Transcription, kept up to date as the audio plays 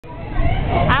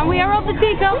And we are on the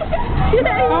teacups.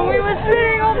 And we were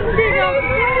sitting on the teacups.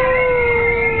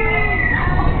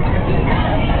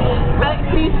 Alex,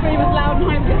 please scream as loud and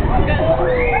high as you can.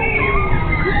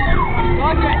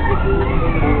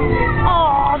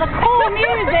 Oh, the cool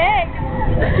music.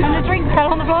 And the drink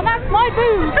fell on the floor. And that's my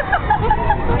booze.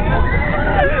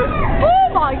 Oh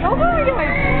my God, what are we doing?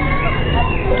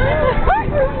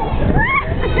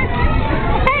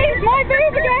 Hey, it's my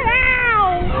booze again.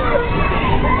 Ow!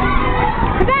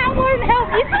 That won't help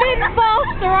you spin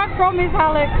faster, I promise,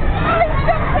 Alex.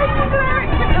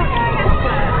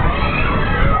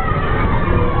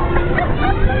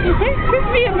 It's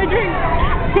me and my drink.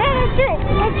 Yeah, that's true.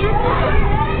 That's true.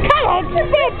 Come on,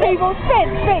 spin, people. Spin,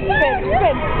 spin, spin,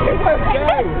 spin. It won't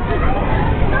go.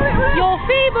 You're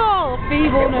feeble.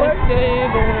 Feebleness,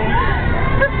 feeble.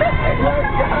 It won't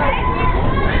go.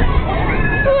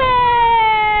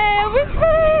 Way, we're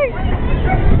free.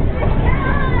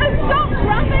 Stop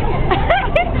rubbing it.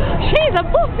 She's a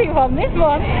bossy one, this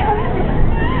one.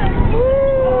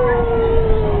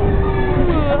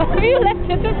 You left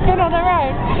her to spin on her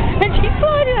own, and she's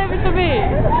sliding over to me.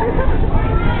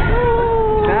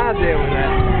 Now deal with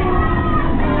it.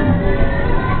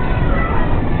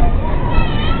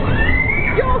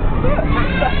 Your foot.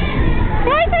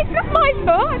 Why is it just my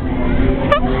foot?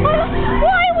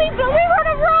 Why are we were on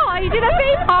a ride in a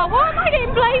theme park? Why am I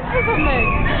getting blamed for something?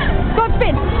 God, spin.